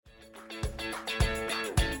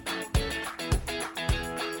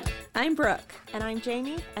I'm Brooke. And I'm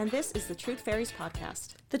Jamie, and this is the Truth Fairies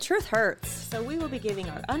podcast. The truth hurts. So we will be giving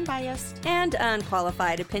our unbiased And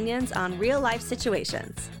unqualified opinions on real-life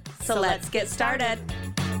situations. So let's get started.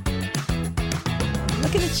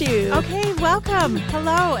 Looking at you. Okay, welcome.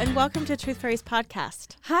 Hello, and welcome to Truth Fairies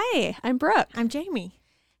podcast. Hi, I'm Brooke. I'm Jamie.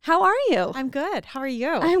 How are you? I'm good. How are you?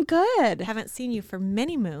 I'm good. Haven't seen you for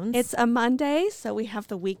many moons. It's a Monday, so we have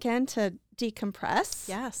the weekend to decompress.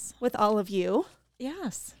 Yes. With all of you.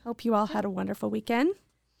 Yes. Hope you all had a wonderful weekend.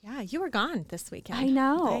 Yeah, you were gone this weekend. I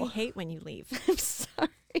know. I hate when you leave. I'm sorry.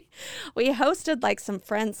 We hosted like some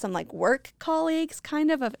friends, some like work colleagues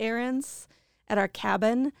kind of Aaron's at our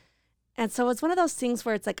cabin. And so it's one of those things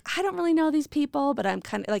where it's like, I don't really know these people, but I'm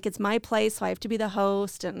kind of like, it's my place, so I have to be the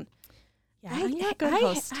host. And Yeah, you're a good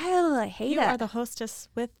host. I hate You it. are the hostess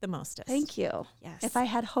with the mostest. Thank you. Yes. If I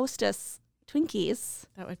had hostess Twinkies,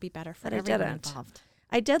 That would be better for But I everyone didn't. involved.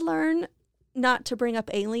 I did learn not to bring up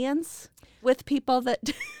aliens with people that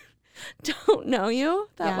don't know you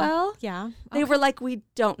that well. Yeah. They were like, we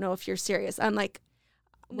don't know if you're serious. I'm like,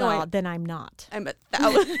 no, Well, then I'm not. I'm a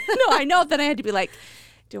thousand. No, I know. Then I had to be like,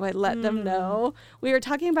 do I let them know? We were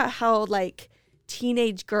talking about how like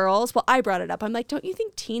teenage girls, well, I brought it up. I'm like, don't you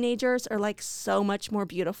think teenagers are like so much more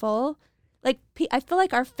beautiful? Like, I feel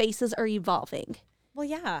like our faces are evolving. Well,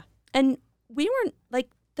 yeah. And we weren't like,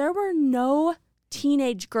 there were no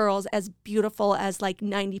teenage girls as beautiful as like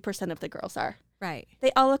 90% of the girls are. Right.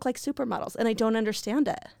 They all look like supermodels, and I don't understand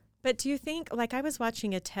it. But do you think, like I was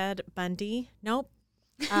watching a Ted Bundy,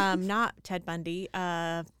 not Ted Bundy,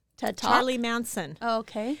 TED Talk? Charlie Manson. Oh,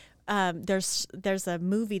 okay. There's a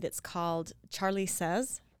movie that's called Charlie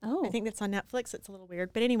Says. Oh. I think that's on Netflix. It's a little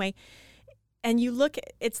weird. But anyway, and you look,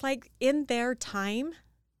 it's like in their time,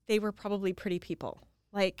 they were probably pretty people.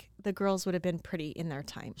 Like the girls would have been pretty in their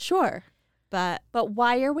time. Sure. But But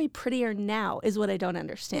why are we prettier now is what I don't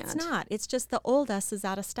understand. it's not. It's just the old us is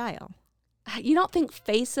out of style. You don't think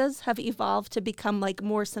faces have evolved to become like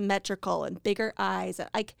more symmetrical and bigger eyes?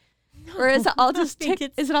 Like, or is it all just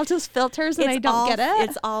is it all just filters and I don't get it?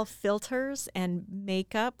 It's all filters and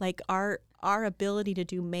makeup. Like our ability to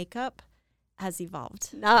do makeup has evolved.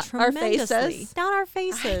 Not our tremendously. faces. Not our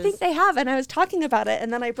faces. I think they have, and I was talking about it,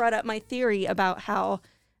 and then I brought up my theory about how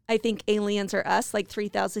I think aliens are us, like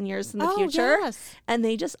 3,000 years in the future, yes. and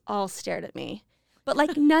they just all stared at me. But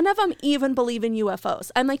like none of them even believe in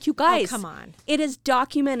UFOs. I'm like, you guys, come on. It is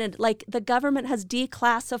documented. Like the government has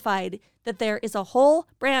declassified that there is a whole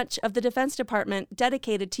branch of the Defense Department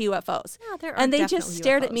dedicated to UFOs. Yeah, there are and they just definitely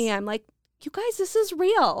stared at UFOs. me. I'm like, you guys, this is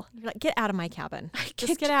real. You're like, get out of my cabin. Just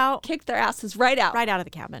Kicked- get out. Kicked their asses right out. Right out of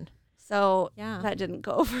the cabin. So Yeah. that didn't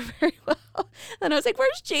go over very well. Then I was like,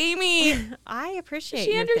 where's Jamie? I appreciate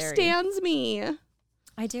She your theory. understands me.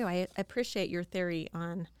 I do. I appreciate your theory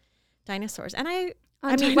on dinosaurs. And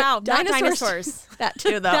On not dinosaurs. dinosaurs. That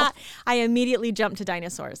too, though. That, I immediately jumped to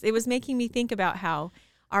dinosaurs. It was making me think about how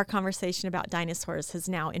our conversation about dinosaurs has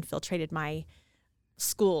now infiltrated my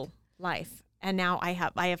school life. And now I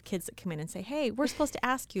have kids that come in and say, hey, we're supposed to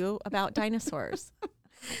ask you about dinosaurs. I'm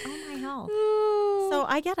like, oh, my hell. So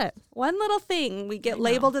I get it. One little thing, we get I know.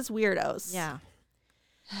 labeled as weirdos. Yeah.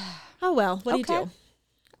 Oh, well, what do you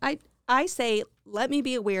do? I say, let me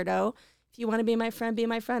be a weirdo. If you want to be my friend, be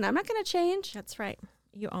my friend. I'm not going to change. That's right.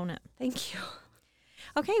 You own it. Thank you.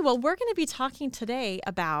 Okay, well, we're going to be talking today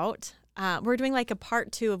about, we're doing like a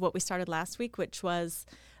part 2 of what we started last week, which was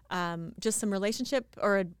just some relationship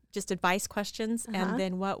or just advice questions. And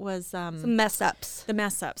then what was Some mess ups. the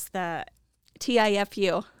mess ups,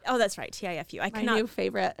 TIFU. oh, that's right, TIFU. My new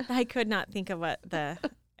favorite. I could not think of what the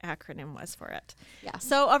acronym was for it. Yeah.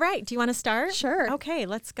 So, all right, do you want to start? Sure. Okay,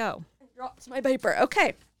 let's go. Dropped my paper.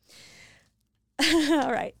 Okay.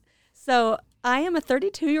 All right. So I am a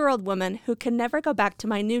 32-year-old woman who can never go back to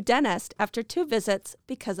my new dentist after 2 visits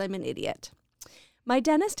because I'm an idiot. My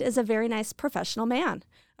dentist is a very nice professional man.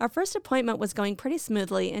 Our first appointment was going pretty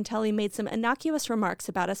smoothly until he made some innocuous remarks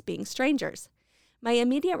about us being strangers. My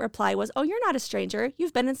immediate reply was, oh, you're not a stranger.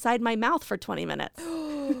 You've been inside my mouth for 20 minutes.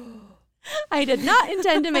 I did not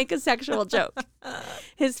intend to make a sexual joke.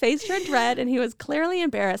 His face turned red and he was clearly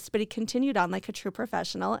embarrassed, but he continued on like a true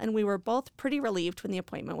professional, and we were both pretty relieved when the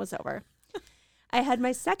appointment was over. I had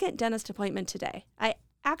my second dentist appointment today. I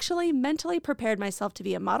actually mentally prepared myself to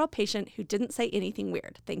be a model patient who didn't say anything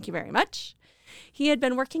weird. Thank you very much. He had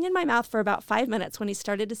been working in my mouth for about 5 minutes when he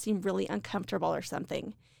started to seem really uncomfortable or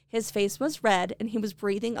something. His face was red and he was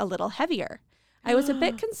breathing a little heavier. I was a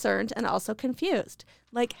bit concerned and also confused.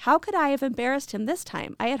 Like, how could I have embarrassed him this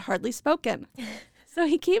time? I had hardly spoken. So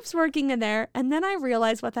he keeps working in there, and then I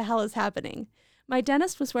realize what the hell is happening. My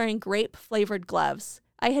dentist was wearing grape-flavored gloves.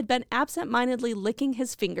 I had been absent-mindedly licking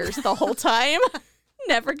his fingers the whole time,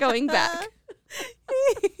 never going back.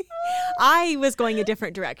 I was going a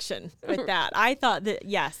different direction with that. I thought that,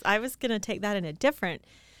 yes, I was going to take that in a different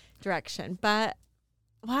direction. But,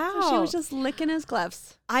 wow. So she was just licking his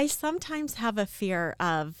gloves. I sometimes have a fear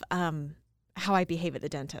of how I behave at the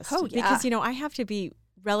dentist. Oh, yeah. Because, I have to be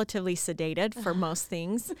relatively sedated for most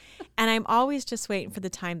things. And I'm always just waiting for the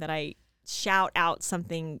time that I shout out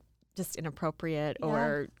something just inappropriate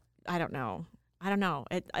or I don't know.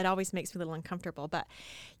 It always makes me a little uncomfortable. But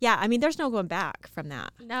yeah, I mean, there's no going back from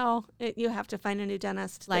that. No, you have to find a new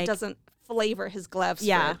dentist that doesn't flavor his gloves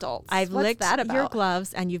for adults. I've What's licked that about? your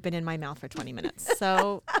gloves and you've been in my mouth for 20 minutes.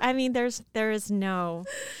 So, I mean, there is no.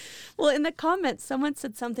 Well, in the comments, someone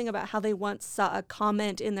said something about how they once saw a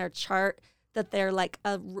comment in their chart that they're like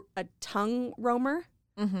a tongue roamer.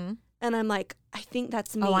 Mm-hmm. And I'm like, I think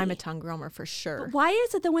that's me. Oh, I'm a tongue roamer for sure. But why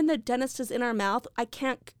is it that when the dentist is in our mouth, I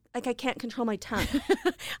can't control my tongue?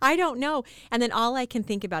 I don't know. And then all I can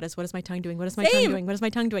think about is, what is my tongue doing? What is my tongue doing? What is my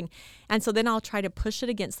tongue doing? And so then I'll try to push it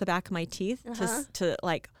against the back of my teeth to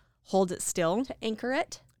like hold it still. To anchor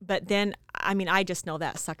it. But then, I mean, I just know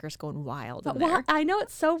that sucker's going wild in there. I know,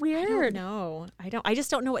 it's so weird. I just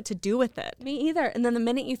don't know what to do with it. Me either. And then the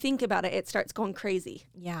minute you think about it, it starts going crazy.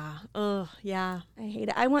 Yeah. Ugh. Yeah. I hate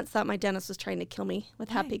it. I once thought my dentist was trying to kill me with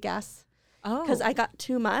Happy Gas. Oh. Because I got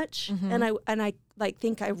too much, and I like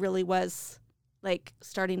think I really was like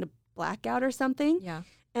starting to black out or something. Yeah.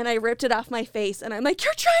 And I ripped it off my face, and I'm like,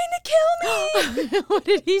 "You're trying to kill me!" What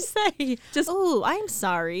did he say? Just, oh, I'm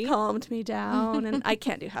sorry. Calmed me down, and I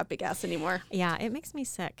can't do Happy Gas anymore. Yeah, it makes me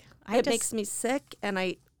sick. It makes me sick, and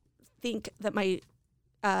I think that my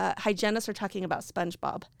hygienists are talking about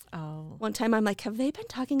SpongeBob. Oh. One time, I'm like, "Have they been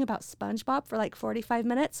talking about SpongeBob for like 45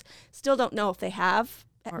 minutes?" Still don't know if they have,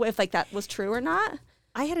 if like that was true or not.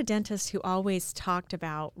 I had a dentist who always talked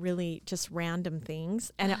about really just random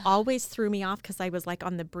things, and it always threw me off because I was like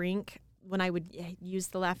on the brink when I would use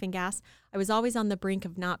the laughing gas. I was always on the brink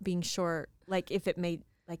of not being sure, like if it made,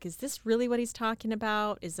 like, is this really what he's talking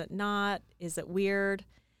about? Is it not? Is it weird?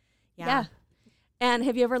 Yeah. And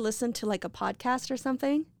have you ever listened to like a podcast or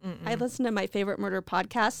something? Mm-mm. I listened to My Favorite Murder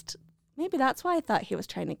podcast. Maybe that's why I thought he was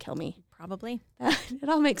trying to kill me. Probably. It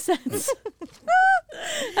all makes sense.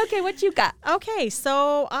 Okay, what you got? Okay,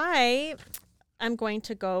 so I am going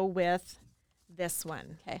to go with this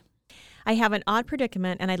one. Okay. I have an odd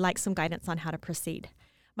predicament, and I'd like some guidance on how to proceed.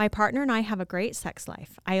 My partner and I have a great sex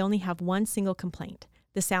life. I only have one single complaint.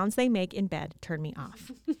 The sounds they make in bed turn me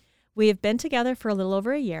off. We have been together for a little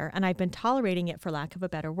over a year, and I've been tolerating it for lack of a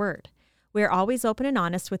better word. We are always open and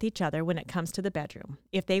honest with each other when it comes to the bedroom.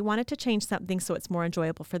 If they wanted to change something so it's more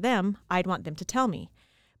enjoyable for them, I'd want them to tell me.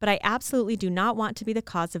 But I absolutely do not want to be the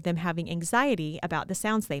cause of them having anxiety about the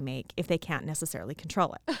sounds they make if they can't necessarily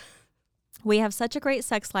control it. We have such a great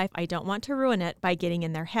sex life, I don't want to ruin it by getting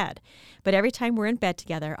in their head. But every time we're in bed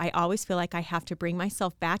together, I always feel like I have to bring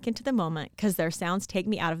myself back into the moment because their sounds take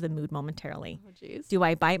me out of the mood momentarily. Oh, geez. Do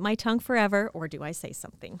I bite my tongue forever, or do I say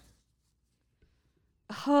something?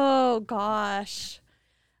 Oh, gosh.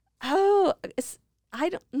 Oh, I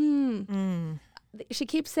don't. She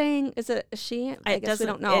keeps saying, is it a she? I guess we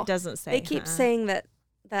don't know. It doesn't say. They keep saying that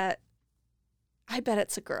I bet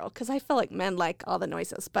it's a girl because I feel like men like all the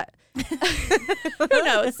noises, but who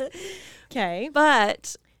knows? Okay.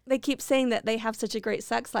 But they keep saying that they have such a great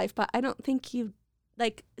sex life, but I don't think it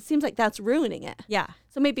seems like that's ruining it. Yeah.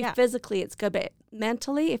 So maybe physically it's good, but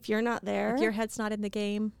mentally, if you're not there, if your head's not in the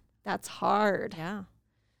game, that's hard. Yeah.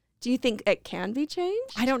 Do you think it can be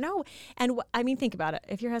changed? I don't know. And I mean, think about it.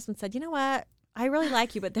 If your husband said, you know what, I really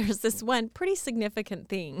like you, but there's this one pretty significant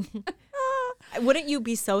thing. Wouldn't you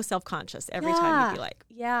be so self-conscious every time you'd be like,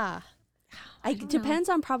 yeah. It depends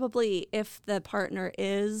on probably if the partner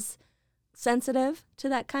is sensitive to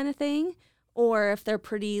that kind of thing or if they're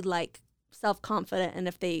pretty like self-confident and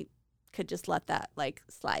if they could just let that like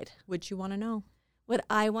slide. Would you want to know? Would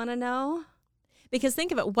I want to know? Because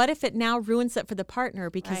think of it, what if it now ruins it for the partner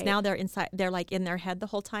because Right. now they're like in their head the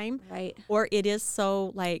whole time? Right. Or it is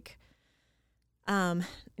so like,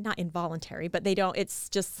 not involuntary, but it's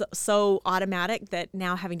just so automatic that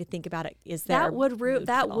now having to think about it is that would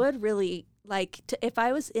really like if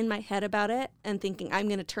I was in my head about it and thinking I'm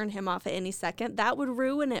going to turn him off at any second, that would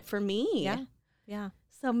ruin it for me. Yeah. Yeah.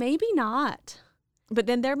 So maybe not. But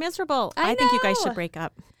then they're miserable. I think you guys know. should break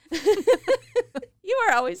up. You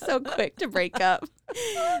are always so quick to break up.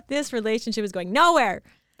 This relationship is going nowhere.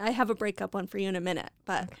 I have a breakup one for you in a minute,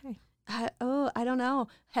 but Okay. I don't know.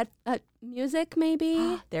 Music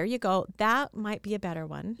maybe? There you go. That might be a better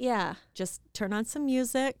one. Yeah. Just turn on some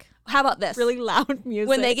music. How about this? Really loud music.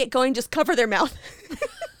 When they get going, just cover their mouth.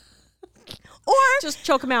 Or just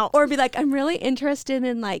choke them out. or be like, I'm really interested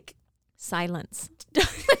in like Silence.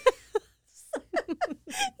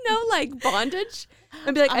 no like bondage.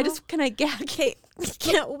 And be like, can I gag? Okay.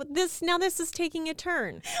 This is taking a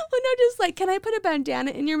turn. Well, no, just like, can I put a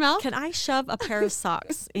bandana in your mouth? Can I shove a pair of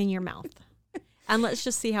socks in your mouth? And let's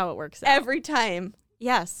just see how it works out. Every time.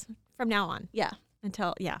 Yes. From now on. Yeah.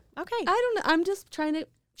 Until, yeah. Okay. I don't know. I'm just trying to,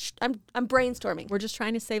 I'm brainstorming. We're just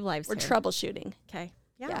trying to save lives. We're here. troubleshooting. Okay.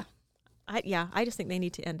 Yeah. I just think they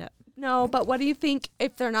need to end it. No, but what do you think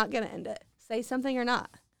if they're not going to end it? Say something or not?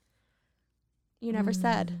 You never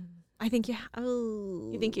said. I think you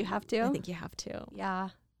You think you have to? I think you have to. Yeah.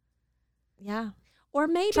 Yeah. Or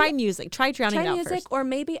maybe Try music. Try drowning it out music, first. or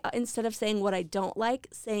maybe instead of saying what I don't like,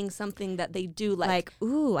 saying something that they do like. Like,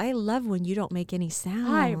 ooh, I love when you don't make any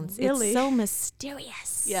sounds. really- It's so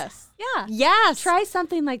mysterious. Yes. Yeah. Yes. Try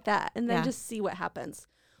something like that and then Yeah. just see what happens.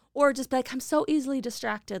 Or just be like, I'm so easily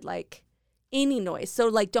distracted, like any noise. So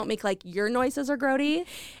like don't make like your noises are grody.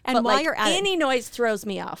 And but, while like, you're at any noise throws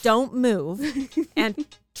me off. don't move and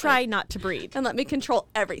try not to breathe. And let me control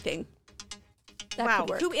everything. That Wow. could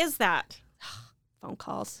work. Who is that? Phone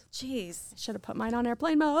calls. Jeez. Should have put mine on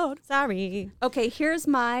airplane mode. Sorry. Okay, here's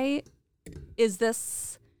my is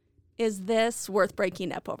this worth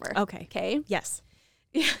breaking up over? Okay. Okay. Yes.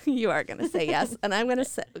 You are going to say yes, and I'm going to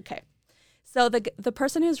say okay. So the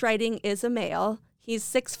person who's writing is a male. He's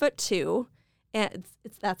 6'2", and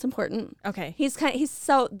that's important. Okay.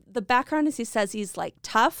 So the background is he says he's like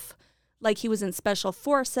tough, like he was in special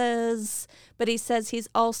forces, but he says he's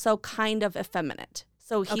also kind of effeminate.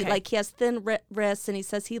 So he he has thin wrists, and he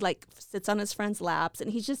says he like sits on his friend's laps,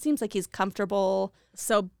 and he just seems like he's comfortable.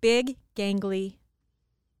 So big, gangly,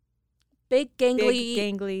 Big,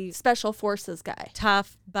 special forces guy.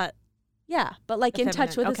 tough, but Yeah, but like in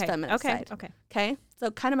touch with his feminine side. Okay. Okay,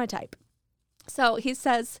 so kind of my type. So he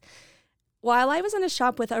says, while I was in a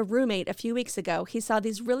shop with a roommate a few weeks ago, he saw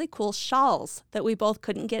these really cool shawls that we both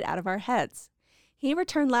couldn't get out of our heads. He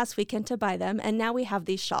returned last weekend to buy them, and now we have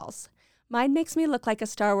these shawls. Mine makes me look like a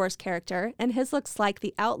Star Wars character, and his looks like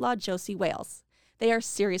the outlaw Josie Wales. They are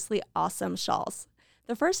seriously awesome shawls.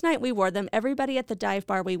 The first night we wore them, everybody at the dive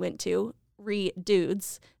bar we went to,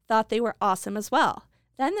 dudes, thought they were awesome as well.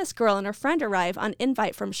 Then this girl and her friend arrive on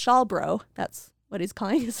invite from Shawl Bro. That's what he's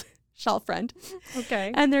calling his shawl friend.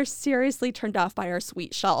 Okay. And they're seriously turned off by our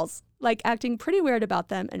sweet shawls, like acting pretty weird about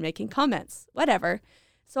them and making comments. Whatever.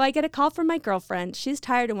 So I get a call from my girlfriend. She's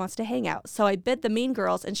tired and wants to hang out. So I bid the mean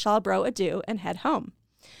girls and Shawl Bro adieu and head home.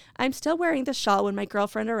 I'm still wearing the shawl when my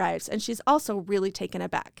girlfriend arrives, and she's also really taken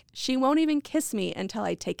aback. She won't even kiss me until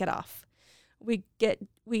I take it off. We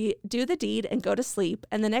do the deed and go to sleep,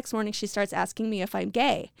 and the next morning she starts asking me if I'm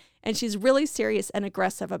gay, and she's really serious and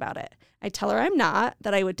aggressive about it. I tell her I'm not,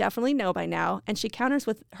 that I would definitely know by now, and she counters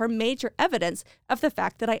with her major evidence of the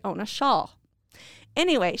fact that I own a shawl.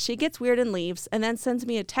 Anyway, she gets weird and leaves, and then sends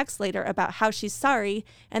me a text later about how she's sorry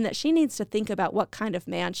and that she needs to think about what kind of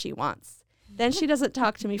man she wants. Then she doesn't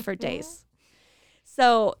talk to me for days.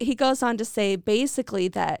 So he goes on to say basically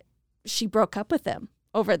that she broke up with him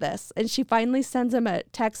over this. And she finally sends him a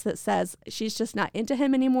text that says she's just not into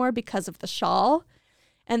him anymore because of the shawl.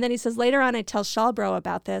 And then he says, later on, I tell Shawl Bro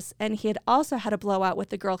about this. And he had also had a blowout with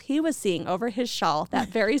the girl he was seeing over his shawl that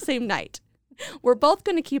very same night. We're both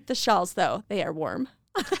going to keep the shawls, though. They are warm.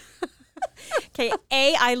 Okay.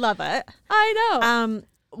 I love it. I know.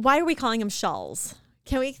 Why are we calling them shawls?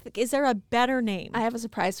 Is there a better name? I have a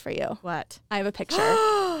surprise for you. What? I have a picture.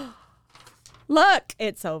 Look.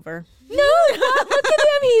 It's over. No, look at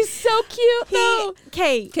him. He's so cute.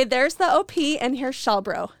 Okay. Okay, there's the OP, and here's Shawl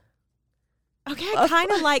Bro. Okay, I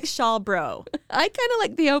kind of like Shawl Bro. I kind of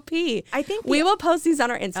like the OP. I think we will post these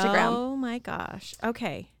on our Instagram. Oh my gosh.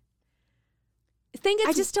 Okay.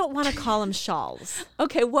 I just don't want to call them shawls.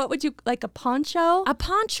 Okay, what would you like? A poncho? A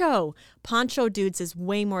poncho. Poncho dudes is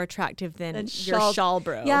way more attractive than your shawl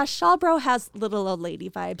bro. Yeah, Shawl Bro has little old lady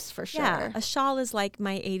vibes for sure. Yeah, a shawl is like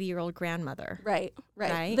my 80-year-old grandmother. Right.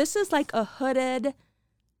 This is like a hooded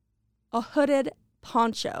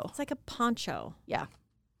poncho. It's like a poncho. Yeah.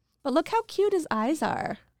 But look how cute his eyes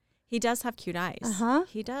are. He does have cute eyes. Uh-huh.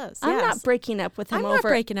 He does. I'm not breaking up with him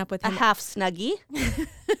over a half snuggie.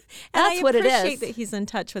 That's what it is. I appreciate that he's in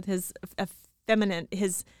touch with his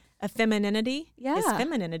femininity. Yeah. His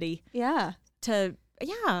femininity. Yeah.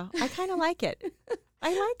 I kind of like it.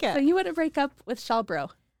 I like it. So you wouldn't break up with Shawl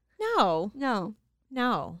Bro? No.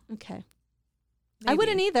 Okay. Maybe. I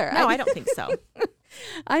wouldn't either. No, I don't think so.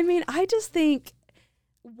 I mean, I just think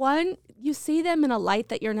you see them in a light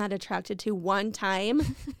that you're not attracted to one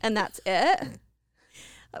time, and that's it.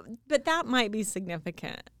 But that might be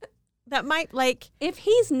significant. that might like. If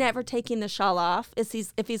he's never taking the shawl off, if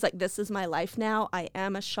he's like, this is my life now, I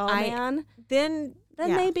am a shawl man, Then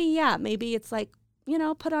maybe it's like,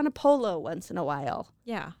 put on a polo once in a while,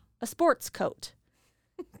 yeah. a sports coat.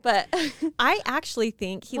 But I actually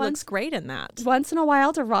think he looks great in that. Once in a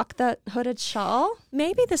while to rock the hooded shawl.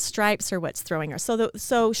 Maybe the stripes are what's throwing her. So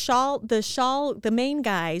the main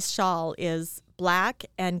guy's shawl is black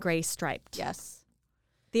and gray striped. Yes.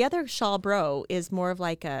 The other shawl bro is more of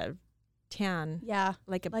like a tan. Yeah.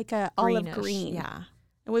 Like a olive greenish. green. Yeah.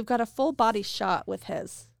 And we've got a full body shot with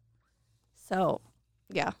his. So,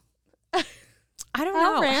 yeah. I don't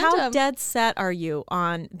How know. random. How dead set are you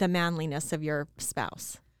on the manliness of your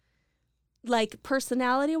spouse? Like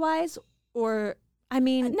personality wise, or I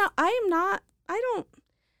mean, no, I am not.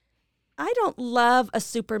 I don't love a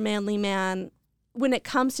super manly man when it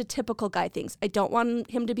comes to typical guy things. I don't want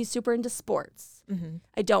him to be super into sports. mm-hmm.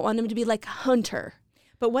 I don't want him to be like a hunter.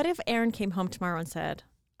 But what if Aaron came home tomorrow and said,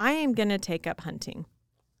 I am going to take up hunting.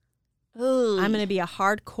 Ooh. I'm going to be a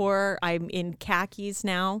hardcore. I'm in khakis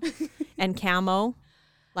now and camo.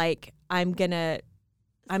 Like I'm gonna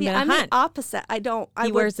I'm hunt. the opposite.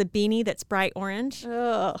 He wears a beanie that's bright orange.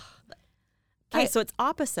 Ugh. Okay, so it's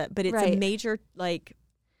opposite, but it's a Right. major like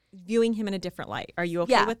viewing him in a different light. Are you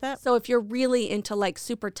okay with that? So if you're really into like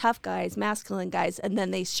super tough guys, masculine guys, and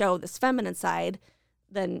then they show this feminine side,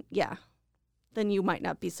 then you might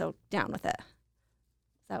not be so down with it.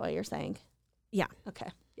 Is that what you're saying? Yeah. Okay.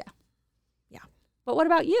 Yeah. Yeah. But what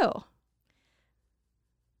about you?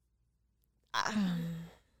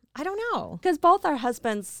 I don't know. Because both our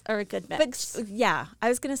husbands are a good mix. But yeah, I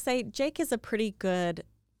was going to say Jake is a pretty good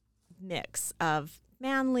mix of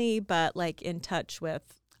manly, but like in touch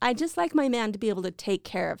with. I just like my man to be able to take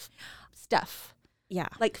care of stuff, Yeah.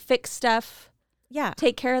 like fix stuff, Yeah.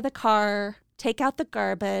 take care of the car, take out the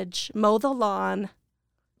garbage, mow the lawn.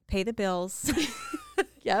 Pay the bills.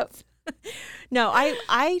 Yep. No,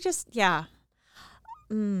 I just, yeah.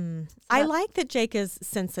 I like that Jake is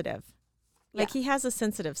sensitive. Like he has a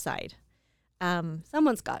sensitive side.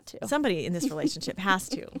 Someone's got to. Somebody in this relationship has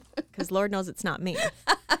to, because Lord knows it's not me.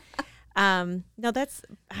 No, that's,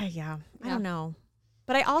 I don't know.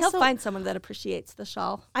 But I also He'll find someone that appreciates the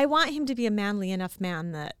shawl. I want him to be a manly enough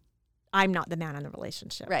man that I'm not the man in the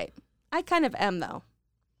relationship. Right. I kind of am though.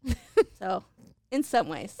 So, in some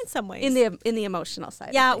ways. In some ways. In the emotional side.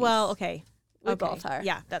 Yeah, of things. well, okay. We Okay. both are.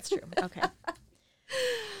 Yeah, that's true. Okay.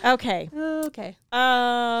 Okay. Okay.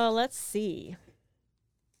 Let's see.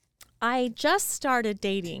 I just started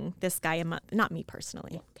dating this guy a month, not me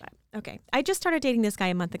personally. Okay. I just started dating this guy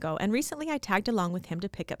a month ago, and recently I tagged along with him to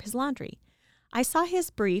pick up his laundry. I saw his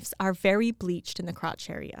briefs are very bleached in the crotch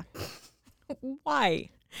area. Why?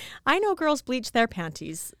 I know girls bleach their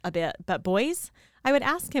panties a bit, but boys? I would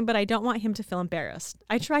ask him, but I don't want him to feel embarrassed.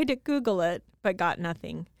 I tried to Google it, but got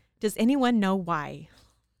nothing. Does anyone know why?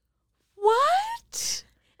 What?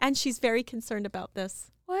 And she's very concerned about this.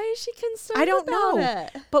 Why is she concerned? I don't about know.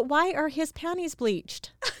 it? But why are his panties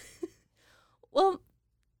bleached? Well,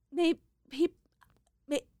 maybe he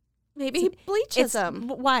bleaches them.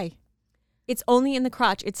 Why? It's only in the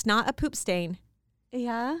crotch. It's not a poop stain.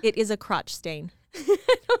 Yeah. It is a crotch stain.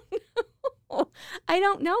 I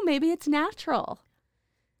don't know. Maybe it's natural.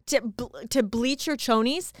 To bleach your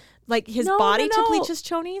chonies? Like his No, body no, to no. bleach his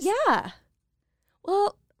chonies? Yeah.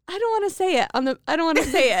 Well, I don't want to say it I don't want to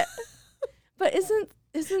say it. But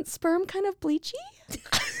isn't sperm kind of bleachy?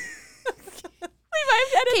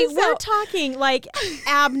 Okay, we're talking like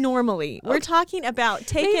abnormally. We're talking about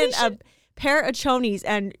taking a pair of chonies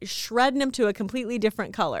and shredding them to a completely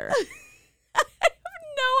different color. I have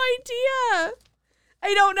no idea.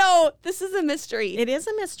 I don't know. This is a mystery. It is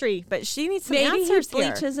a mystery, but she needs some Maybe answers he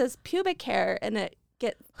here. bleaches his pubic hair and it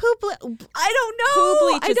gets. I don't know. Who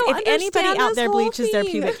bleaches? I don't If anybody understand out this there whole bleaches their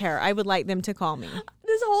thing. pubic hair, I would like them to call me.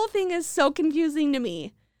 This whole thing is so confusing to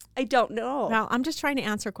me. I don't know. Well, I'm just trying to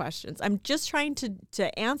answer questions. I'm just trying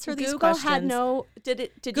to answer these Google questions. had no. Did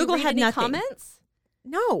Google you read had any nothing. comments?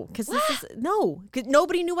 No, because this is no, because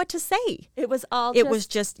nobody knew what to say. It was all. It was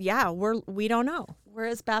just we don't know. We're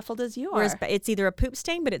as baffled as you Whereas are. it's either a poop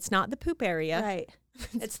stain, but it's not the poop area. Right.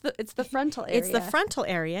 It's the frontal area. It's the frontal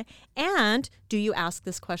area. And do you ask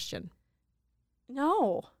this question?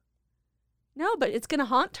 No, but it's gonna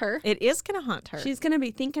haunt her. It is going to haunt her. She's gonna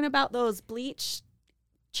be thinking about those bleach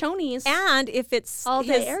chonies and if it's all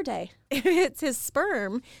day, air day. if it's his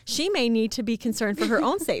sperm, she may need to be concerned for her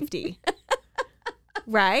own safety.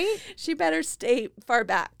 Right? She better stay far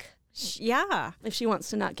back Yeah. if she wants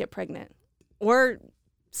to not get pregnant. Or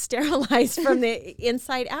sterilized from the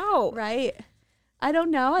inside out. Right. I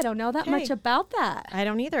don't know. I don't know that much Okay. about that. I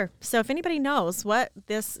don't either. So if anybody knows what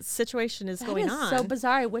this situation is That going is on. so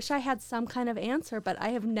bizarre. I wish I had some kind of answer, but I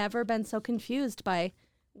have never been so confused by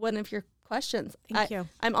one of your questions. Thank you.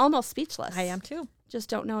 I'm almost speechless. I am too. Just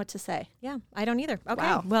don't know what to say. Yeah, I don't either. Okay.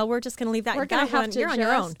 Wow. Well, we're just going to leave that. We're going that to have one. to You're on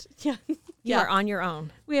your own. Yeah. You are on your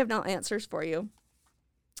own. We have no answers for you.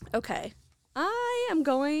 Okay. I am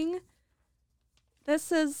going.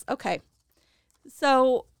 This is okay.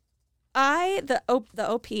 So the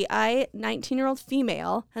OP, 19-year-old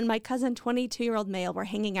female, and my cousin, 22-year-old male, were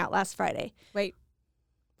hanging out last Friday. Wait.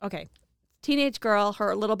 Okay. Teenage girl,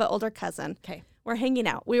 her little bit older cousin. Okay. We're hanging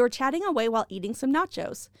out. We were chatting away while eating some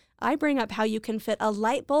nachos. I bring up how you can fit a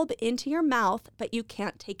light bulb into your mouth, but you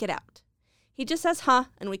can't take it out. He just says, huh,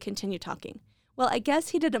 and we continue talking. Well, I guess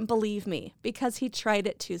he didn't believe me because he tried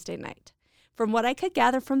it Tuesday night. From what I could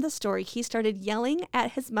gather from the story, he started yelling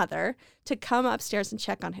at his mother to come upstairs and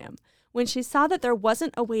check on him. When she saw that there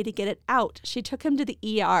wasn't a way to get it out, she took him to the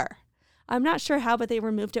ER. I'm not sure how, but they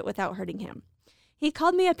removed it without hurting him. He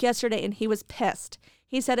called me up yesterday and he was pissed.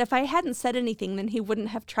 He said if I hadn't said anything, then he wouldn't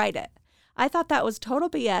have tried it. I thought that was total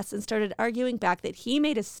BS and started arguing back that he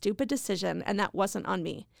made a stupid decision and that wasn't on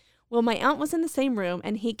me. Well, my aunt was in the same room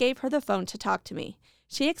and he gave her the phone to talk to me.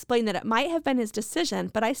 She explained that it might have been his decision,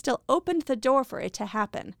 but I still opened the door for it to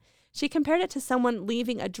happen. She compared it to someone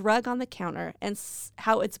leaving a drug on the counter and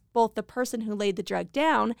how it's both the person who laid the drug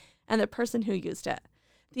down and the person who used it.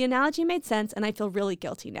 The analogy made sense and I feel really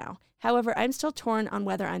guilty now. However, I'm still torn on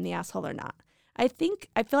whether I'm the asshole or not. I feel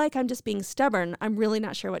like I'm just being stubborn. I'm really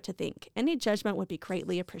not sure what to think. Any judgment would be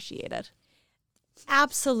greatly appreciated.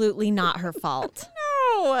 Absolutely not her fault.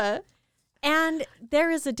 No. And there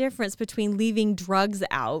is a difference between leaving drugs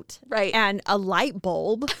out Right. and a light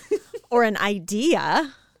bulb or an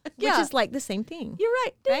idea, which Yeah. is like the same thing. You're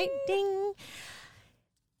right. Right? Ding.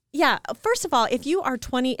 Yeah. First of all, if you are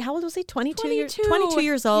 20, how old was he? 22 years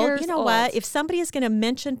old. years You know old. what? If somebody is going to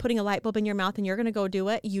mention putting a light bulb in your mouth and you're going to go do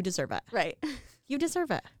it, you deserve it. Right. You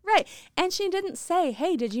deserve it. Right. And she didn't say,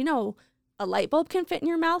 hey, did you know a light bulb can fit in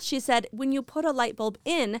your mouth? She said, when you put a light bulb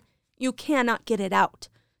in, you cannot get it out.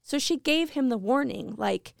 So she gave him the warning,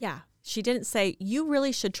 like, Yeah. She didn't say, you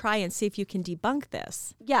really should try and see if you can debunk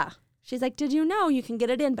this. yeah. She's like, did you know you can get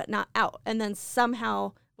it in but not out? And then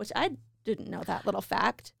somehow, which I didn't know that little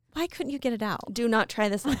fact, Why couldn't you get it out? do not try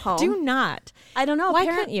this at home. Do not. I don't know. Why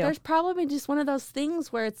couldn't you? There's probably just one of those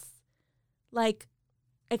things where it's like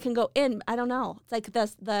it can go in. I don't know. It's like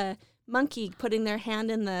the monkey putting their hand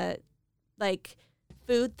in the like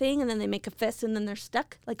food thing and then they make a fist and then they're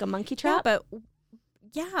stuck like a monkey trap.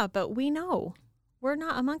 Yeah, but we know we're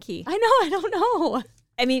not a monkey. I know. I don't know.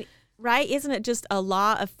 I mean, right? Isn't it just a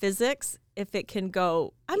law of physics? If it can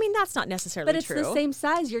go, I mean, that's not necessarily But it's true. the same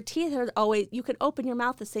size. Your teeth are always, you can open your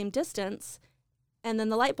mouth the same distance and then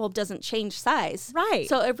the light bulb doesn't change size. Right.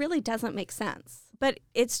 So it really doesn't make sense. But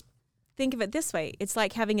think of it this way. It's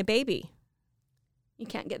like having a baby. You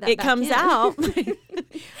can't get that It back comes in. out.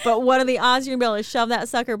 But what are the odds you're going to be able to shove that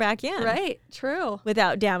sucker back in? Right. True.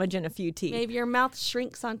 Without damaging a few teeth. Maybe your mouth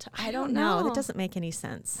shrinks on top. I don't know. That doesn't make any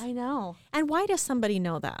sense. I know. And why does somebody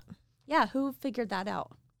know that? Yeah, who figured that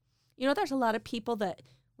out? You know, there's a lot of people that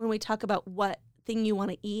when we talk about what thing you want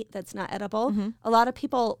to eat that's not edible, a lot of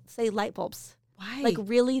people say light bulbs. Why? Like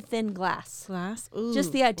really thin glass. glass?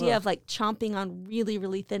 Just the idea of like chomping on really,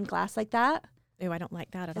 really thin glass like that Oh, I don't like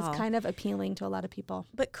that at is all. kind of appealing to a lot of people.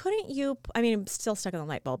 But couldn't you, I mean, I'm still stuck on the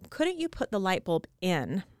light bulb. Couldn't you put the light bulb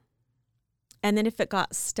in and then if it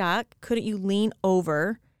got stuck, couldn't you lean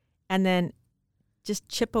over and then just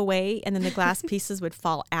chip away and then the glass pieces would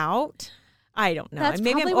fall out? I don't know. That's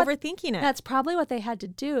Maybe I'm probably what- overthinking it. That's probably what they had to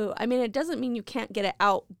do. I mean, it doesn't mean you can't get it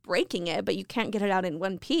out breaking it, but you can't get it out in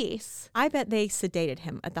one piece. I bet they sedated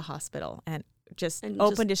him at the hospital and just And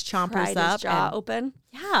opened just his chompers pried up. his jaw and- open.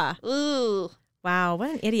 Yeah. Ooh. Wow. What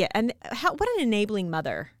an idiot. And what an enabling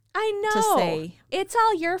mother. I know. say- It's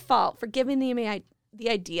all your fault for giving the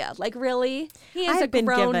idea. Like, really? He is I've a been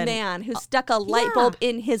grown given- man who stuck a light Yeah. bulb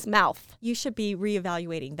in his mouth. You should be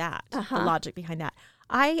reevaluating that, the Uh-huh. logic behind that.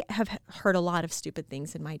 I have heard a lot of stupid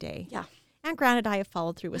things in my day. Yeah. And granted, I have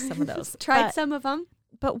followed through with some of those. Tried but, some of them.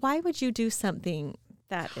 But why would you do something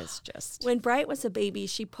that is just... When Bright was a baby,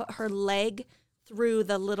 she put her leg through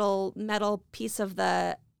the little metal piece of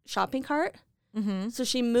the shopping cart. Mm-hmm. So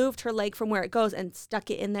she moved her leg from where it goes and stuck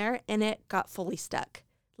it in there, and it got fully stuck.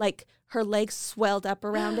 Like, her leg swelled up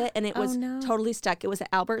around it, and it Oh, was no. totally stuck. It was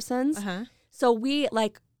at Albertsons. Uh-huh. So we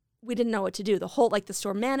didn't know what to do. The whole, the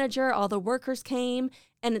store manager, all the workers came,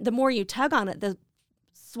 and the more you tug on it, the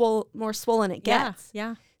more swollen it Yeah. gets.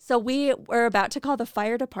 Yeah. So we were about to call the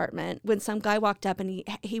fire department when some guy walked up, and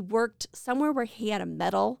he worked somewhere where he had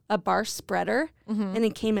a bar spreader, and he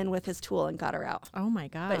came in with his tool and got her out. Oh my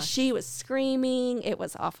gosh. But she was screaming. It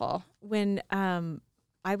was awful. When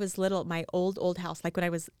I was little, my old house, like when I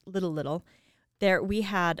was little, there we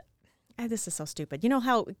had, this is so stupid. You know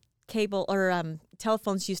how cable or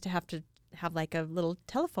telephones used to have like a little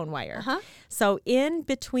telephone wire. Uh-huh. So in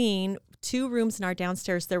between 2 rooms in our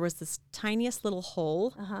downstairs, there was this tiniest little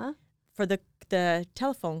hole for the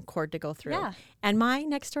telephone cord to go through. Yeah. And my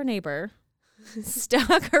next door neighbor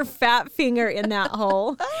stuck her fat finger in that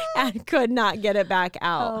hole and could not get it back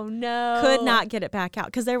out. Oh, no. Could not get it back out.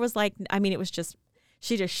 Because there was like, I mean, it was just,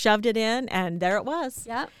 she just shoved it in and there it was.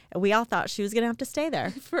 Yep. And we all thought she was going to have to stay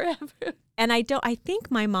there. Forever. And I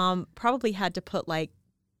think my mom probably had to put like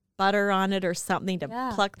butter on it or something to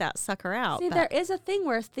pluck that sucker out. See, there is a thing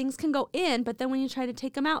where things can go in, but then when you try to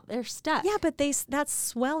take them out, they're stuck. Yeah, but that's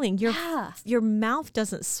swelling. Your mouth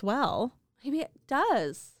doesn't swell. Maybe it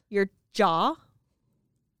does. Your jaw.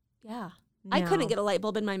 Yeah. I No. couldn't get a light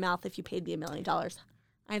bulb in my mouth if you paid me $1 million.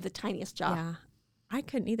 I have the tiniest jaw. Yeah. I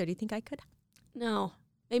couldn't either. Do you think I could? No.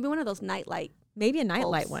 Maybe one of those nightlight. Maybe a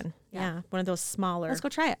nightlight bulbs. one. Yeah. Yeah. One of those smaller. Let's go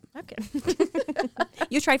try it. Okay.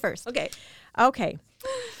 You try first. Okay. Okay.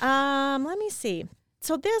 Let me see.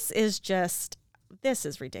 So this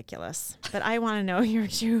is ridiculous, but I want to know your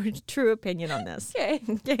true opinion on this. Okay.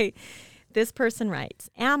 Okay. This person writes,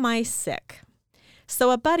 am I sick?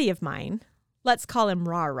 So a buddy of mine, let's call him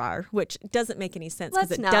Rar, which doesn't make any sense because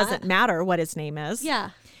Let's it not. doesn't matter what his name is.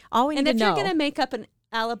 Yeah. All we need And to if know. you're going to make up an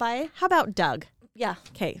alibi, How about Doug? yeah.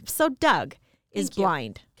 Okay. So Doug is Thank you.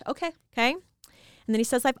 blind. Okay. Okay. And then he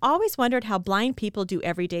says, I've always wondered how blind people do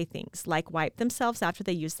everyday things, like wipe themselves after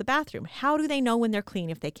they use the bathroom. How do they know when they're clean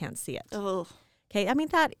if they can't see it? Oh. Okay. I mean,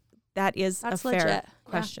 that is That's a fair legit.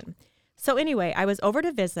 question. So anyway, I was over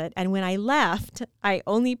to visit, and when I left, I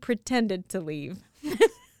only pretended to leave.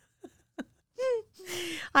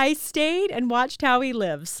 I stayed and watched how he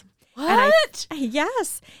lives. What?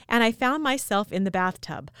 Yes. And I found myself in the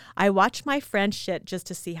bathtub. I watched my friend shit just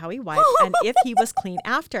to see how he wiped and if he was clean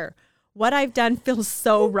after. What I've done feels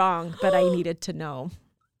so wrong, but I needed to know.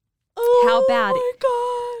 Oh, How bad- my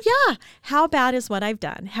gosh. Yeah. How bad is what I've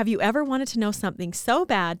done? Have you ever wanted to know something so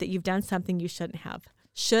bad that you've done something you shouldn't have?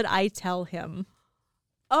 Should I tell him?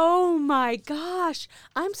 Oh, my gosh.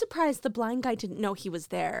 I'm surprised the blind guy didn't know he was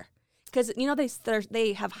there. Because, you know,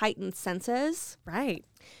 they have heightened senses. Right.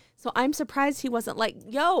 So I'm surprised he wasn't like,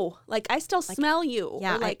 yo, like, I still smell you.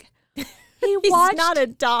 yeah, Or like, he He's watched. not a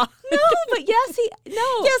dog. No, but yes,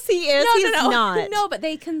 no. Yes, he is. No, He's no. not. No, but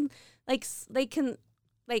they can,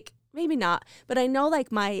 maybe not. But I know,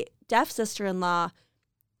 like, my deaf sister-in-law,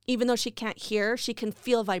 even though she can't hear, she can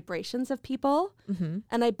feel vibrations of people. Mm-hmm.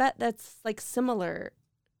 And I bet that's, like, similar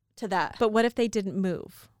to that. But what if they didn't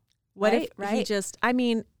move? What if he Right. just, I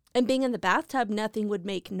mean, And being in the bathtub, nothing would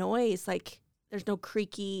make noise. Like, there's no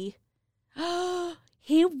creaky.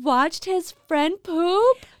 He watched his friend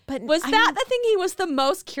poop? but Was that the thing he was the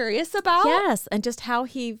most curious about? Yes, and just how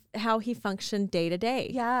he functioned day to day.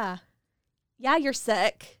 Yeah. Yeah, you're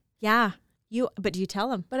sick. Yeah. But do you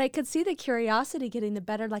tell him? But I could see the curiosity getting the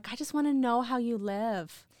better. Like, I just want to know how you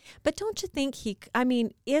live. But don't you think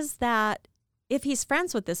is that if he's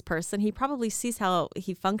friends with this person, he probably sees how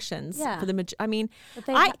he functions. Yeah. But But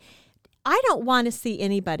they I don't want to see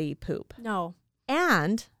anybody poop. no.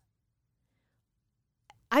 And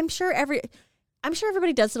I'm sure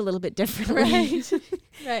everybody does it a little bit differently. Right.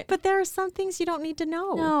 Right. But there are some things you don't need to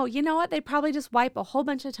know. No, you know what? They probably just wipe a whole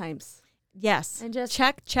bunch of times. Yes. And just-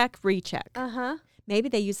 check, recheck. Uh-huh. Maybe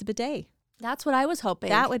they use a bidet. That's what I was hoping.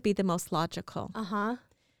 That would be the most logical. Uh-huh.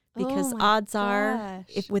 Because Oh my odds are, gosh.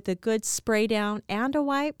 if with a good spray down and a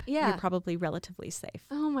wipe, Yeah. you're probably relatively safe.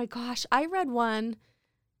 Oh my gosh. I read one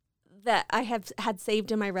that I have had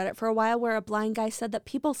saved in my Reddit for a while where a blind guy said that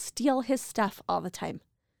people steal his stuff all the time.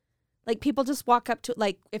 Like, people just walk up to,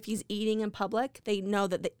 like, if he's eating in public, they know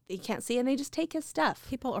that they can't see and they just take his stuff.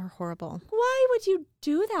 People are horrible. Why would you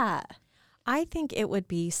do that? I think it would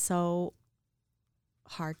be so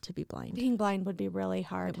hard to be blind. Being blind would be really It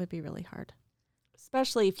hard, would be really hard.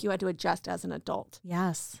 especially if you had to adjust as an adult.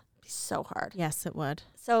 Yes. It'd be so hard. Yes, it would.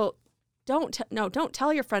 So don't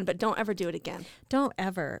tell your friend, but don't ever do it again. Don't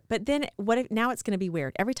ever. But then now it's going to be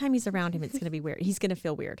weird. Every time he's around him, it's going to be weird. He's going to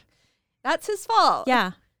feel weird. That's his fault.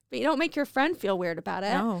 Yeah. But you don't make your friend feel weird about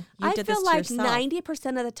it. No, you I did feel this to like yourself.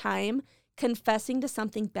 90% of the time, confessing to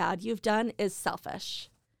something bad you've done is selfish.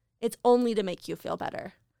 It's only to make you feel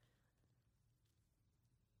better.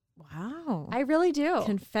 Wow. I really do.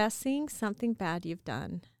 Confessing something bad you've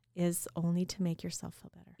done is only to make yourself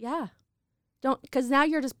feel better. Yeah. Don't, because now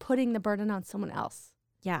you're just putting the burden on someone else.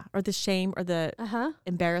 Yeah. Or the shame or the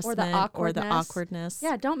embarrassment Or the awkwardness.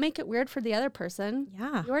 Yeah. Don't make it weird for the other person.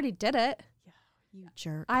 Yeah. You already did it. Yeah. You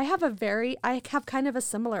jerk. I have kind of a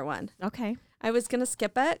similar one. Okay. I was going to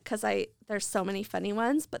skip it because there's so many funny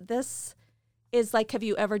ones, but this is like, have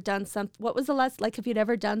you ever done what was the last, like, have you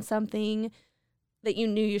ever done something that you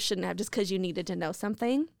knew you shouldn't have just because you needed to know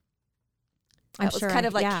something? That was kind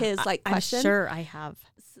of like his like question. I'm sure I have.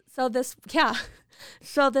 So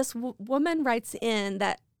this woman writes in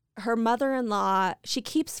that her mother-in-law, she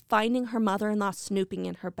keeps finding her mother-in-law snooping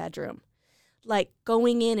in her bedroom, like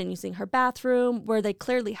going in and using her bathroom where they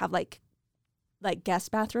clearly have like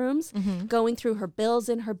guest bathrooms, going through her bills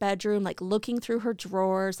in her bedroom, like looking through her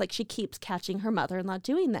drawers. Like she keeps catching her mother-in-law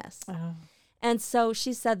doing this. Oh. And so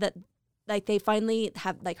she said that like they finally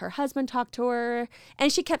have like her husband talk to her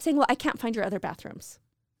and she kept saying, well, I can't find your other bathrooms.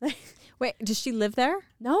 Wait, does she live there?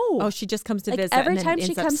 No. Oh, she just comes to visit. Every time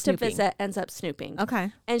she comes to visit, ends up snooping.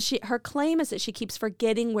 Okay. And her claim is that she keeps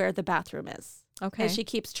forgetting where the bathroom is. Okay. And she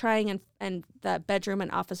keeps trying and the bedroom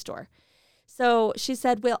and office door. So she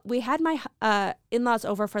said, well, we had my in-laws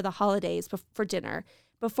over for the holidays for dinner.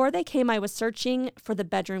 Before they came, I was searching for the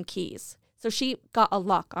bedroom keys. So she got a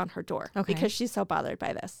lock on her door because she's so bothered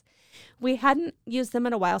by this. We hadn't used them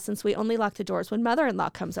in a while since we only lock the doors when mother-in-law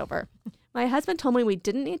comes over. My husband told me we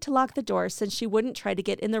didn't need to lock the doors since she wouldn't try to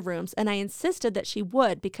get in the rooms, and I insisted that she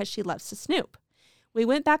would because she loves to snoop. We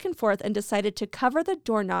went back and forth and decided to cover the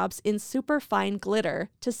doorknobs in super fine glitter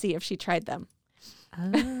to see if she tried them.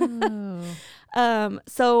 Oh.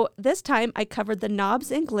 So this time I covered the knobs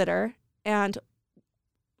in glitter, and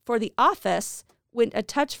for the office, went a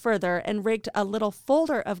touch further and rigged a little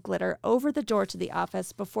folder of glitter over the door to the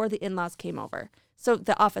office before the in-laws came over. So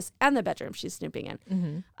the office and the bedroom she's snooping in.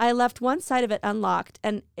 Mm-hmm. I left one side of it unlocked,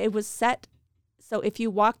 and it was set so if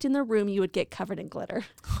you walked in the room, you would get covered in glitter.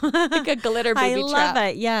 Like a glitter booby trap. I love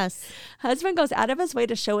it, yes. Husband goes out of his way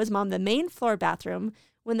to show his mom the main floor bathroom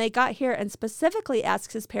when they got here and specifically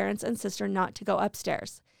asks his parents and sister not to go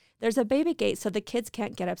upstairs. There's a baby gate, so the kids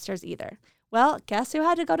can't get upstairs either. Well, guess who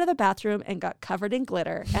had to go to the bathroom and got covered in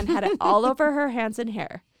glitter and had it all over her hands and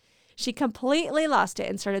hair? She completely lost it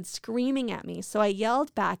and started screaming at me, so I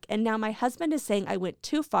yelled back, and now my husband is saying I went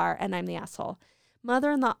too far and I'm the asshole.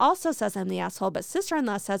 Mother-in-law also says I'm the asshole, but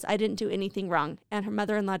sister-in-law says I didn't do anything wrong, and her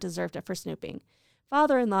mother-in-law deserved it for snooping.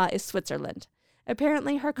 Father-in-law is Switzerland.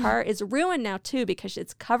 Apparently her car is ruined now, too, because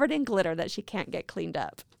it's covered in glitter that she can't get cleaned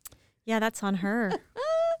up. Yeah, that's on her.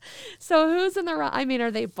 So who's in the wrong? I mean,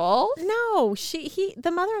 are they both? No,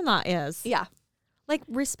 the mother-in-law is. Yeah. Like,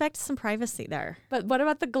 respect some privacy there. But what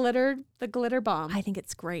about the glitter bomb? I think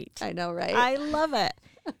it's great. I know, right? I love it.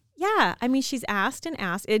 Yeah. I mean, she's asked and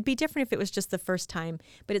asked. It'd be different if it was just the first time,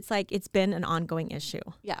 but it's like it's been an ongoing issue.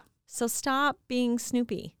 Yeah. So stop being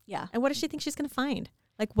snoopy. Yeah. And what does she think she's going to find?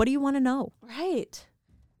 Like, what do you want to know? Right.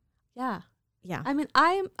 Yeah. Yeah. I mean,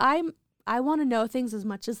 I want to know things as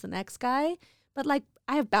much as the next guy, but like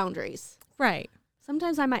I have boundaries. Right.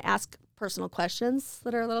 Sometimes I might ask personal questions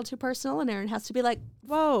that are a little too personal, and Erin has to be like,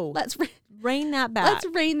 whoa, let's rein that back. Let's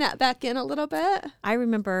rein that back in a little bit. I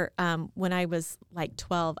remember when I was like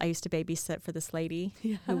 12, I used to babysit for this lady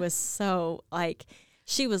who was so like,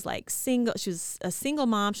 she was like single. She was a single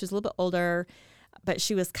mom. She was a little bit older, but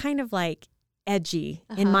she was kind of like edgy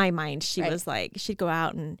in my mind. She was like, she'd go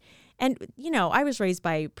out and you know, I was raised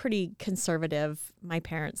by pretty conservative. My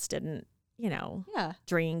parents didn't, you know,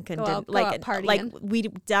 drink and didn't like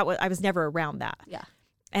partying. I was never around that. Yeah.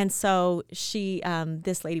 And so she,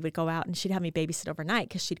 this lady would go out and she'd have me babysit overnight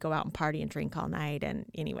because she'd go out and party and drink all night and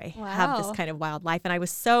anyway, have this kind of wild life. And I was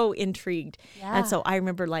so intrigued. Yeah. And so I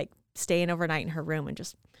remember like staying overnight in her room and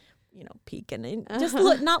just, you know, peeking and just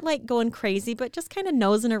not like going crazy, but just kind of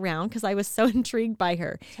nosing around because I was so intrigued by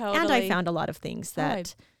her. Totally. And I found a lot of things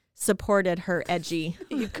that supported her edgy.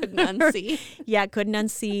 You couldn't unsee. Couldn't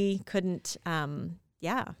unsee, couldn't,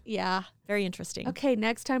 Yeah. Very interesting. Okay,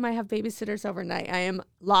 next time I have babysitters overnight, I am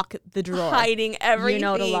lock the drawer. Hiding everything. You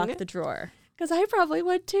know to lock the drawer. Because I probably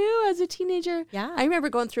would too as a teenager. Yeah. I remember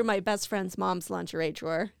going through my best friend's mom's lingerie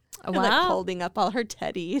drawer. Wow. And like holding up all her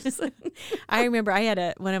teddies. I remember I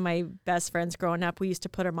had one of my best friends growing up. We used to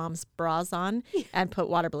put her mom's bras on and put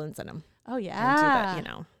water balloons in them. Oh, yeah. And do that, you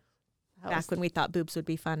know. Back when we thought boobs would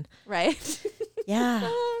be fun. Right. Yeah.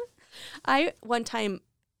 One time,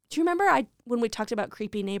 do you remember when we talked about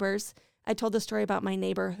creepy neighbors, I told the story about my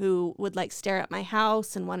neighbor who would like stare at my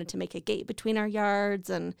house and wanted to make a gate between our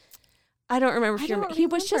yards. And I don't remember if you remember. He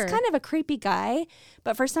was just kind of a creepy guy,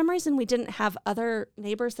 but for some reason we didn't have other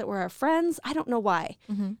neighbors that were our friends. I don't know why.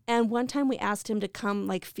 Mm-hmm. And one time we asked him to come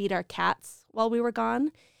like feed our cats while we were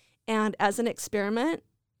gone. And as an experiment,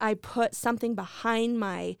 I put something behind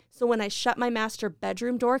so when I shut my master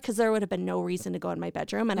bedroom door, because there would have been no reason to go in my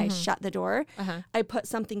bedroom, and I shut the door, I put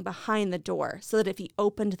something behind the door so that if he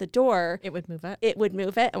opened the door, It would move it. it would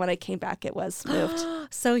move it. And when I came back, it was moved.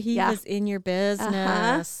 So he was in your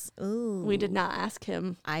business. Ooh. We did not ask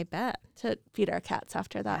him I bet. to feed our cats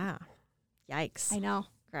after that. Yeah. Yikes. I know.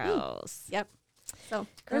 Gross. Yep. So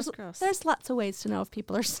Gross. there's lots of ways to know if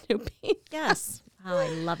people are snooping. Yes. Oh, I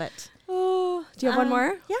love it. Oh, do you have one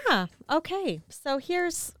more? Yeah. Okay. So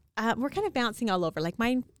here's, we're kind of bouncing all over. Like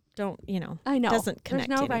mine don't, I know. doesn't connect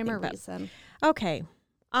There's no to anything, rhyme or but- reason. Okay.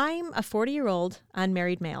 I'm a 40-year-old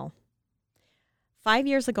unmarried male. 5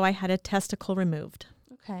 years ago, I had a testicle removed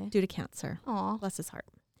Okay. due to cancer. Aw. Bless his heart.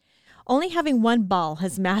 Only having one ball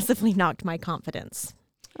has massively knocked my confidence.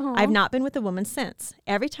 Aw. I've not been with a woman since.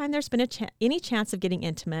 Every time there's been any chance of getting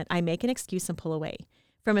intimate, I make an excuse and pull away.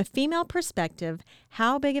 From a female perspective,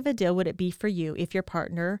 how big of a deal would it be for you if your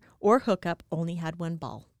partner or hookup only had one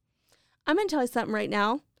ball? I'm going to tell you something right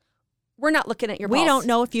now. We're not looking at your balls. We don't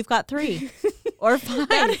know if you've got 3 or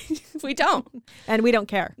 5. We don't. And we don't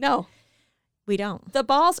care. No. We don't. The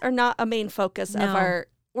balls are not a main focus of No.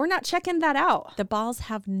 we're not checking that out. The balls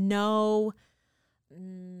have no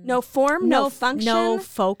form, no function, no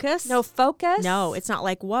focus. no focus. No, it's not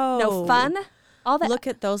like, whoa. no fun. All that. Look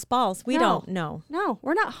at those balls. We No. don't know. No,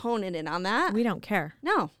 we're not honing in on that. We don't care.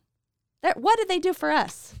 No. What did they do for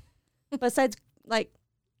us? Besides, like,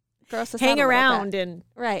 gross us out Hang a little around bit. and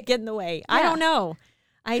Right. get in the way. I Yeah. don't know.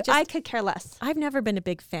 I could care less. I've never been a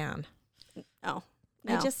big fan. No.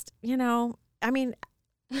 I just, I mean,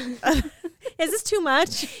 is this too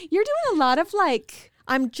much? You're doing a lot of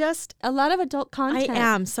a lot of adult I content.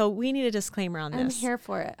 am. So we need a disclaimer on I'm this. here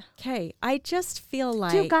for it. Okay. I just feel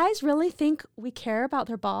like, Do guys really think we care about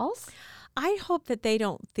their balls? I hope that they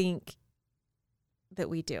don't think that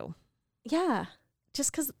we do. Yeah.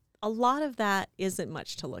 Just because a lot of that isn't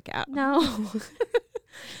much to look at. No.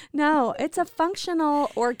 No, it's a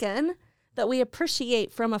functional organ that we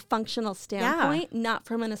appreciate from a functional standpoint, not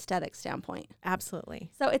from an aesthetic standpoint.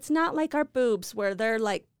 Absolutely. So it's not like our boobs where they're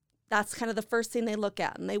like, that's kind of the first thing they look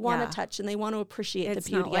at and they want Yeah. to touch and they want to appreciate It's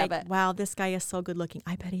the beauty not like, of it. wow, this guy is so good looking.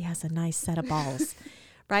 I bet he has a nice set of balls.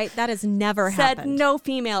 Right? That has never Said happened. no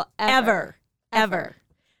female ever. Ever.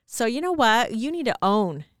 So you know what? You need to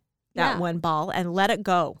own that Yeah. one ball and let it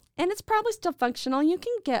go. And it's probably still functional. You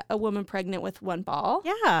can get a woman pregnant with one ball.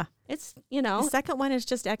 Yeah. It's, The second one is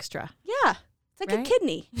just extra. yeah. It's like Right? a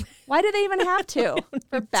kidney. Why do they even have to?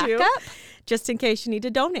 For need to. backup? Just in case you need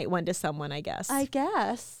to donate one to someone, I guess. I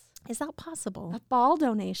guess. Is that possible? A ball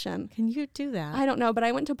donation. Can you do that? I don't know, but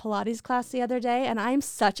I went to Pilates class the other day and I'm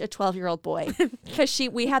such a 12-year-old boy because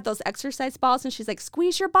we had those exercise balls and she's like,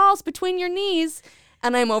 squeeze your balls between your knees.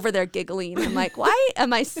 And I'm over there giggling. I'm like, why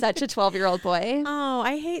am I such a 12-year-old boy? Oh,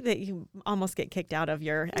 I hate that you almost get kicked out of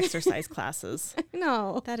your exercise classes.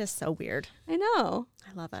 No, That is so weird. I know.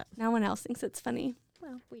 I love it. No one else thinks it's funny.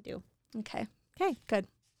 Well, we do. Okay, Okay. good.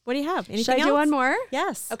 What do you have? Anything Should I else? do one more?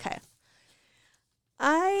 Yes. Okay.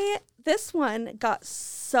 This one got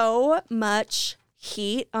so much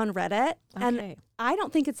heat on Reddit, and Okay. I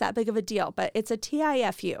don't think it's that big of a deal, but it's a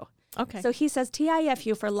TIFU. Okay. So he says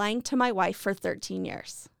TIFU for lying to my wife for 13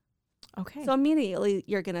 years. okay. So immediately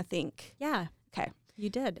you're going to think, yeah, okay, you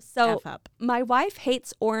did. So- F up. my wife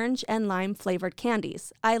hates orange and lime flavored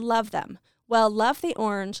candies. I love them. Well, love the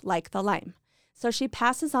orange, like the lime. So she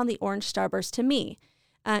passes on the orange Starburst to me.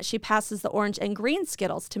 She passes the orange and green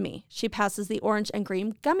Skittles to me. She passes the orange and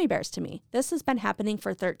green gummy bears to me. This has been happening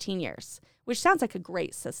for 13 years, which sounds like a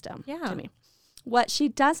great system Yeah. to me. What she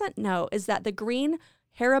doesn't know is that the green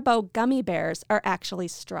Haribo gummy bears are actually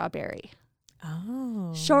strawberry.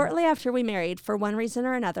 Oh. Shortly after we married, for one reason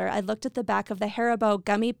or another, I looked at the back of the Haribo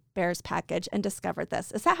gummy bears package and discovered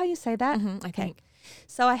this. Is that how you say that? I think.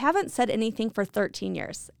 So I haven't said anything for 13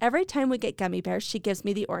 years. Every time we get gummy bears, she gives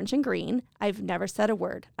me the orange and green. I've never said a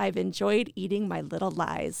word. I've enjoyed eating my little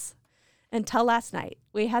lies. Until last night,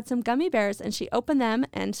 we had some gummy bears and she opened them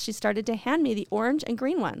and she started to hand me the orange and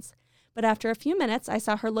green ones. But after a few minutes, I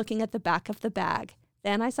saw her looking at the back of the bag.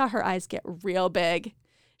 Then I saw her eyes get real big.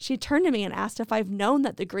 She turned to me and asked if I've known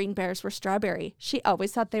that the green bears were strawberry. She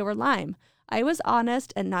always thought they were lime. I was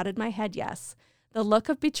honest and nodded my head yes. The look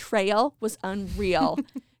of betrayal was unreal.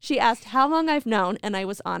 She asked how long I've known, and I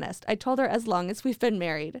was honest. I told her as long as we've been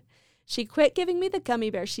married. She quit giving me the gummy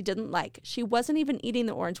bears she didn't like. She wasn't even eating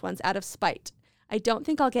the orange ones out of spite. I don't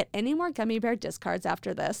think I'll get any more gummy bear discards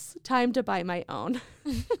after this. Time to buy my own.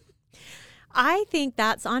 I think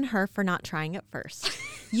that's on her for not trying it first.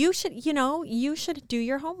 You should do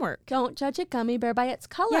your homework. Don't judge a gummy bear by its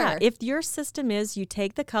color. Yeah, if your system is you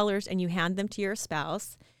take the colors and you hand them to your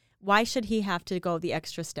spouse, why should he have to go the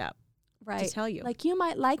extra step to tell you? Like, you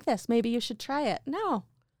might like this. Maybe you should try it. No.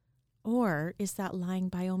 Or is that lying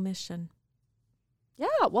by omission?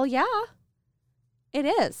 Yeah, well, yeah, it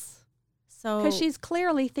is. So Because she's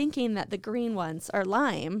clearly thinking that the green ones are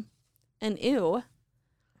lime and ew.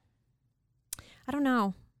 I don't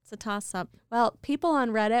know. It's a toss-up. Well, people on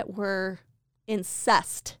Reddit were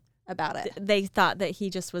incensed about it. They thought that he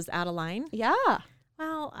just was out of line. Yeah.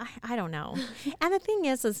 Well, I don't know. And the thing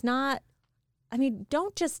is not,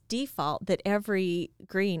 don't just default that every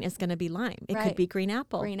green is going to be lime. It Right. could be green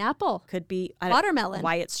apple. Green apple. Could be Watermelon.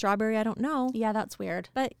 Why it's strawberry, I don't know. Yeah, that's weird.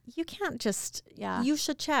 But you can't just, Yeah. you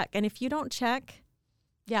should check. And if you don't check,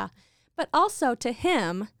 Yeah. But also to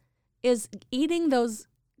him, is eating those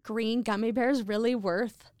green gummy bears really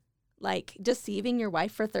worth like deceiving your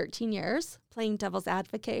wife for 13 years? Playing devil's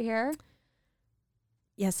advocate here.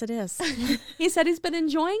 yes, it is. He said he's been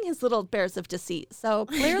enjoying his little bears of deceit. So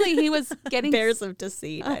clearly he was getting Bears of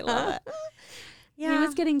deceit. I love it. He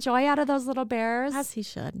was getting joy out of those little bears. As he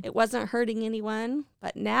should. It wasn't hurting anyone.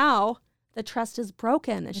 But now the trust is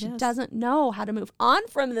broken and she doesn't know how to move on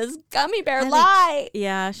from this gummy bear lie.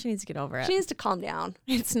 Yeah, she needs to get over it. She needs to calm down.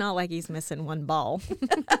 It's not like he's missing one ball.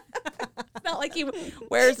 It's not like he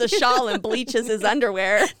wears a shawl and bleaches his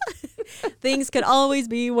underwear. Things could always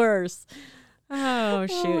be worse. Oh,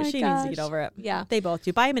 shoot. my She needs to gosh. get over it. Yeah. They both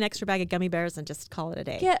do. Buy him an extra bag of gummy bears and just call it a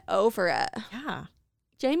day. Get over it. Yeah.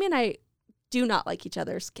 Jamie and I do not like each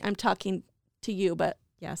other's. I'm talking to you, but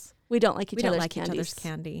Yes. we don't like each We don't other's like candies. each other's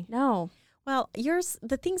candy. No. Well,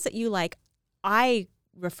 the things that you like, I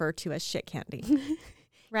refer to as shit candy.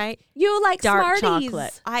 Right? You like Dark Smarties.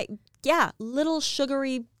 chocolate. Little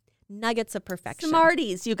sugary nuggets of perfection.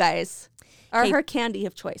 Smarties, you guys, are Hey. her candy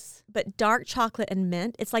of choice. But dark chocolate and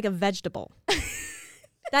mint, it's like a vegetable.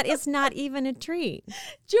 That is not even a treat.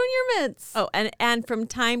 Junior Mints. Oh, and from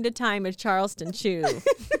time to time, a Charleston chew.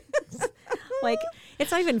 Like,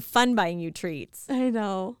 it's not even fun buying you treats. I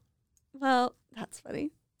know. Well, that's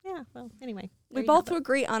funny. Yeah, well, anyway. We both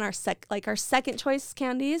agree on our our second choice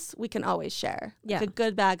candies. We can always share. Like Yeah. a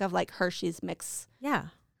good bag of like Hershey's mix. Yeah.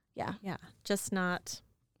 Yeah. Yeah. Just not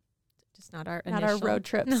our Not our road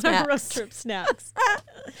trip not snacks. our road trip snacks.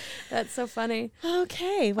 That's so funny.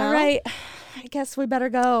 Okay. Well, All right. I guess we better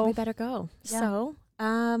go. we better go. Yeah. So,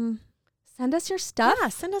 Send us your stuff. yeah,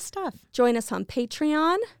 send us stuff. Join us on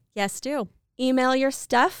Patreon. Yes, do. Email your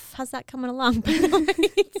stuff. How's that coming along? By the way?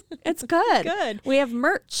 It's good. Good. We have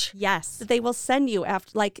merch Yes. that they will send you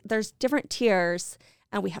after. Like there's different tiers,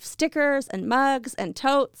 and we have stickers and mugs and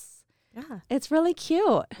totes. Yeah. It's really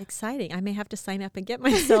cute. Exciting. I may have to sign up and get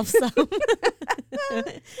myself some.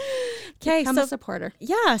 Okay. Become So a supporter.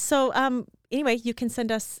 yeah. So anyway, you can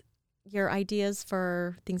send us your ideas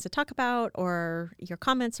for things to talk about or your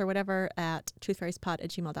comments or whatever at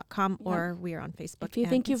truthfairiespod@gmail.com or we are on Facebook. If you and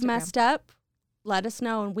think you've Instagram. messed up, let us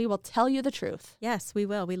know, and we will tell you the truth. Yes, we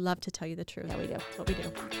will. We love to tell you the truth. Yeah, we do. That's what we do.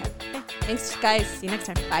 Okay. Thanks, guys. See you next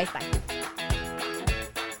time. Bye. Bye.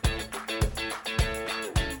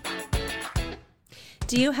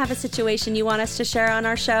 Do you have a situation you want us to share on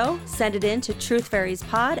our show? Send it in to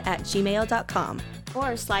truthfairiespod@gmail.com.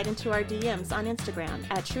 Or slide into our DMs on Instagram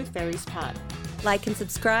at truthfairiespod. Like and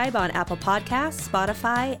subscribe on Apple Podcasts,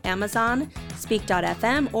 Spotify, Amazon,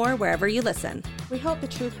 Speak.fm, or wherever you listen. We hope the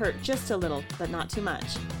truth hurt just a little, but not too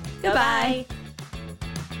much. Goodbye. Bye-bye.